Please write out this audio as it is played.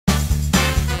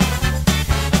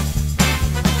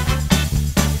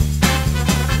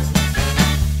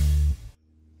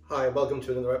Hi, welcome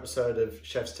to another episode of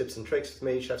Chef's Tips and Tricks with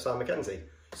me, Chef Simon Mckenzie.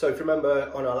 So if you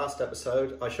remember on our last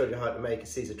episode, I showed you how to make a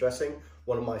Caesar dressing,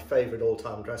 one of my favourite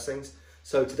all-time dressings.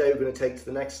 So today we're going to take to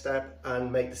the next step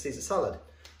and make the Caesar salad.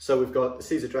 So we've got the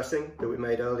Caesar dressing that we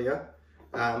made earlier,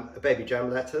 a baby gem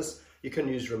lettuce. You can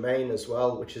use romaine as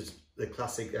well, which is the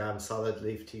classic salad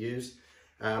leaf to use.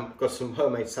 We've got some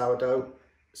homemade sourdough,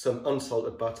 some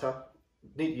unsalted butter.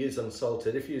 You need to use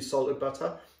unsalted. If you use salted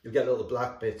butter, you'll get little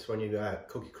black bits when you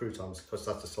cook your croutons, because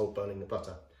that's the salt burning the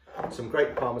butter. Some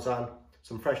grated parmesan,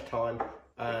 some fresh thyme,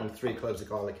 and 3 cloves of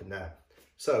garlic in there.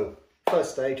 So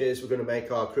first stage is we're going to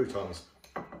make our croutons.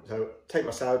 So take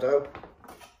my sourdough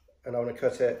and I want to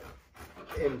cut it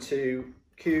into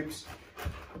cubes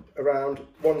around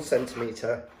 1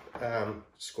 centimetre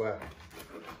square.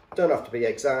 Don't have to be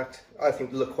exact. I think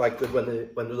they look quite good when they're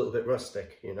a little bit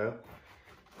rustic, you know.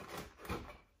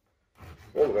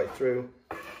 All the way through,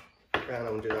 and I'm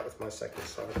going to do that with my second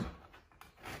side.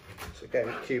 So again,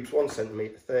 cubes 1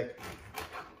 centimetre thick,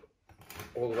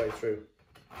 all the way through.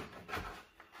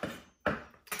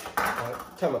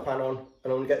 Turn my pan on, and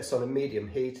I'm going to get this on a medium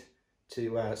heat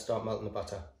to start melting the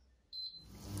butter.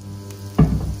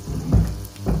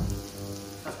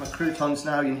 That's my croutons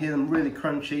now. You can hear them really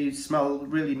crunchy, smell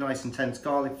really nice intense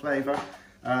garlic flavour.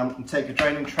 And take a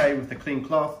draining tray with a clean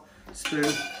cloth,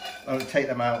 spoon, I'm going to take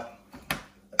them out.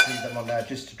 Leave them on there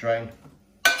just to drain.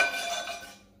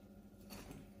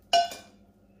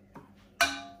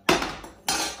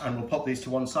 And we'll pop these to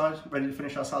one side, ready to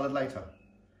finish our salad later.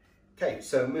 Okay,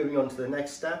 so moving on to the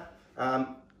next step.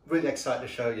 Really excited to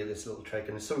show you this little trick,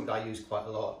 and it's something that I use quite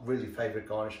a lot, really favourite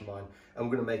garnish of mine. And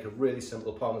we're going to make a really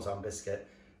simple Parmesan biscuit.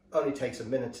 Only takes a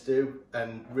minute to do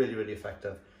and really, really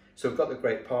effective. So we've got the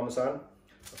grated Parmesan.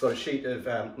 I've got a sheet of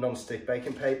non-stick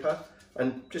baking paper,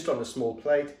 and just on a small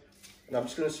plate, and I'm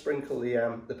just going to sprinkle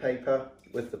the paper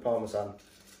with the Parmesan.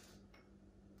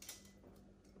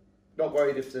 Not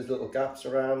worried if there's little gaps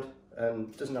around,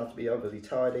 and doesn't have to be overly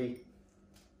tidy.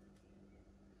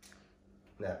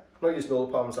 No, I'm not using all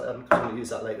the Parmesan because I'm going to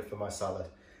use that later for my salad.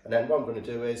 And then what I'm going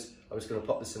to do is, I'm just going to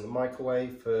pop this in the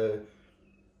microwave for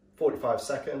 45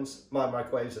 seconds. My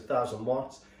microwave is 1000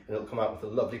 watts, and it'll come out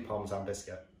with a lovely Parmesan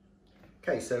biscuit.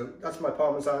 Okay, so that's my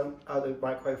Parmesan out of the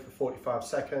microwave for 45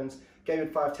 seconds. Gave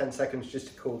it 5-10 seconds just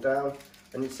to cool down,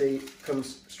 and you see it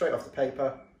comes straight off the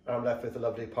paper, and I'm left with a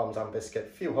lovely Parmesan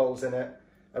biscuit, a few holes in it.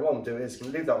 And what I'm going to do is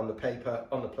leave that on the paper,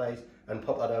 on the plate, and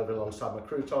pop that over alongside my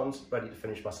croutons, ready to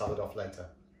finish my salad off later.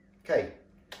 Okay,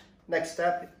 next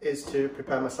step is to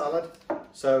prepare my salad.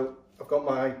 So I've got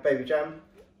my baby jam.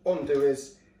 What I'm going to do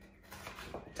is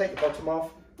take the bottom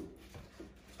off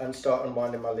and start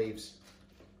unwinding my leaves.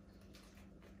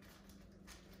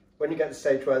 When you get to the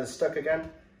stage where they're stuck again,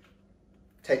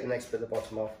 take the next bit of the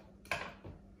bottom off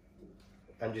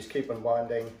and just keep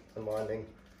unwinding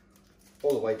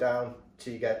all the way down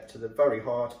till you get to the very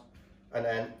heart. And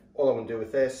then all I'm going to do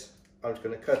with this, I'm just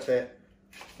going to cut it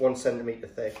 1 centimetre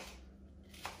thick,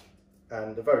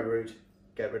 and the very root,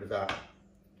 get rid of that.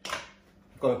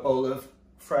 I've got a bowl of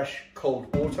fresh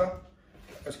cold water.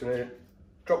 I'm just going to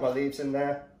drop my leaves in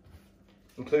there,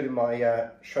 including my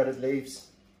shredded leaves.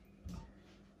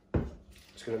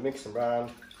 Just going to mix them around,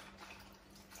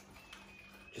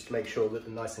 just to make sure that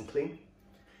they're nice and clean.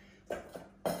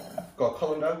 I've got a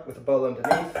colander with a bowl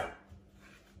underneath.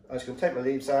 I'm just going to take my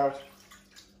leaves out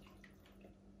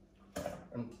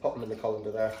and pop them in the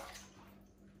colander there.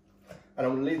 And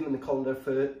I'm going to leave them in the colander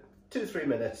for 2 to 3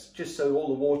 minutes, just so all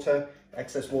the water,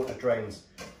 excess water drains.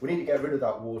 We need to get rid of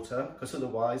that water, because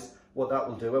otherwise what that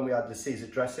will do when we add the Caesar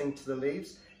dressing to the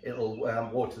leaves, it'll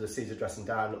water the Caesar dressing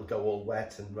down, it'll go all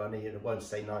wet and runny, and it won't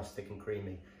stay nice, thick and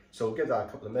creamy. So we'll give that a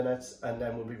couple of minutes, and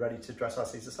then we'll be ready to dress our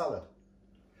Caesar salad.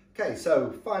 Okay,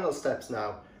 so final steps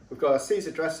now. We've got our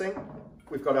Caesar dressing,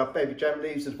 we've got our baby gem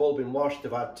leaves that have all been washed.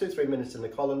 They've had 2 to 3 minutes in the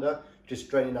colander, just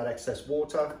draining that excess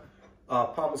water. Our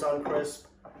Parmesan crisp,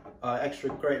 our extra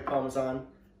grated Parmesan,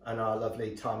 and our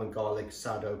lovely thyme and garlic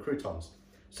sourdough croutons.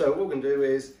 So what we're going to do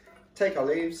is take our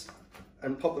leaves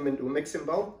and pop them into a mixing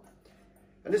bowl.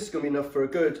 And this is going to be enough for a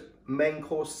good main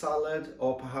course salad,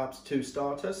 or perhaps 2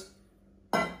 starters.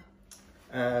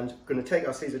 And we're going to take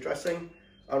our Caesar dressing,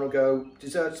 and we'll go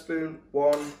dessert spoon,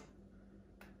 1,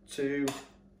 2,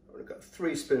 I've got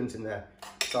 3 spoons in there.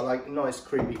 So I like nice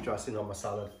creamy dressing on my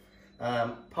salad.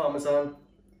 Parmesan,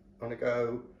 I'm going to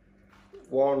go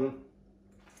 1,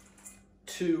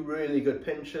 2 really good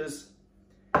pinches.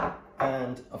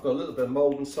 And I've got a little bit of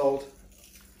molten salt.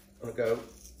 I'm going to go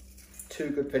 2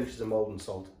 good pinches of molten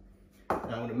salt. And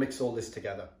I'm going to mix all this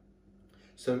together.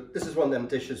 So this is one of them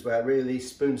dishes where really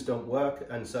spoons don't work,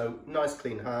 and so nice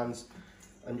clean hands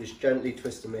and just gently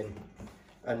twist them in.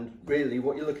 And really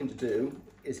what you're looking to do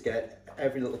is get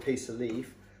every little piece of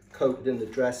leaf coated in the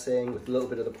dressing with a little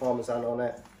bit of the Parmesan on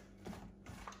it.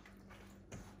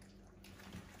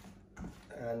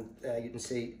 And you can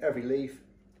see every leaf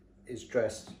is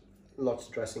dressed, lots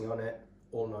of dressing on it,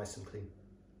 all nice and clean.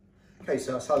 Okay,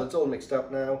 so our salad's all mixed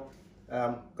up now.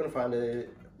 I'm going to find a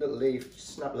little leaf,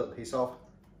 just snap a little piece off.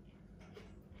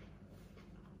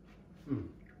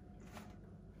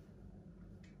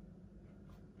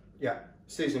 Yeah,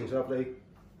 seasoning's lovely.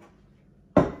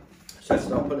 So let's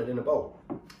start putting it in a bowl.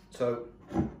 So,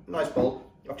 nice bowl.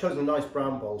 I've chosen a nice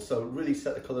brown bowl, so really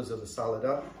set the colours of the salad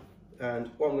up. And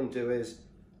what I'm going to do is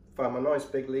find my nice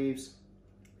big leaves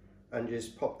and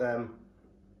just pop them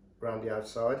around the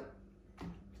outside.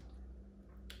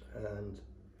 And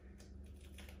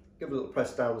give a little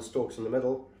press down the stalks in the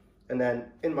middle. And then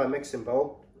in my mixing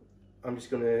bowl, I'm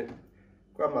just going to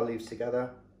grab my leaves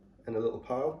together in a little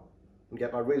pile and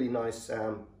get my really nice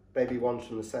baby ones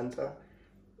from the centre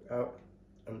out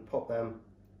and pop them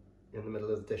in the middle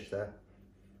of the dish there.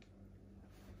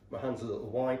 My hand's a little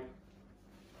wide.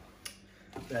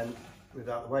 Then move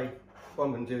out of the way. What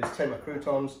I'm going to do is take my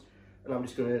croutons and I'm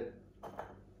just going to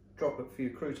drop a few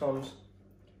croutons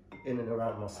in and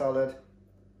around my salad.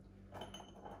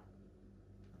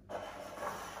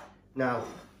 Now,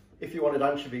 if you wanted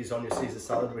anchovies on your Caesar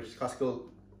salad, which is classical,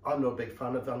 I'm not a big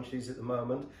fan of anchovies at the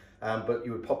moment, but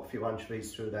you would pop a few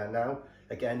anchovies through there now.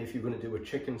 Again, if you're going to do a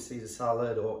chicken Caesar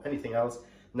salad or anything else,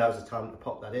 now's the time to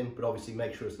pop that in, but obviously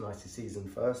make sure it's nicely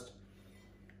seasoned first.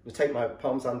 I'm going to take my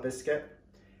Parmesan biscuit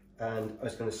and I'm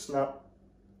just going to snap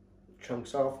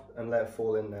chunks off and let it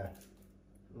fall in there.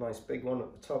 Nice big one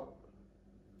at the top.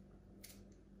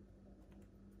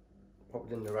 Pop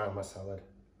it in around my salad.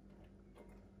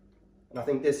 And I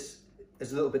think this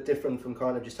is a little bit different from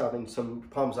kind of just having some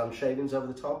Parmesan shavings over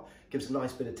the top. Gives a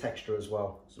nice bit of texture as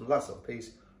well. So the last little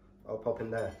piece I'll pop in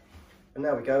there. And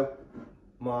there we go,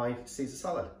 my Caesar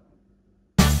salad.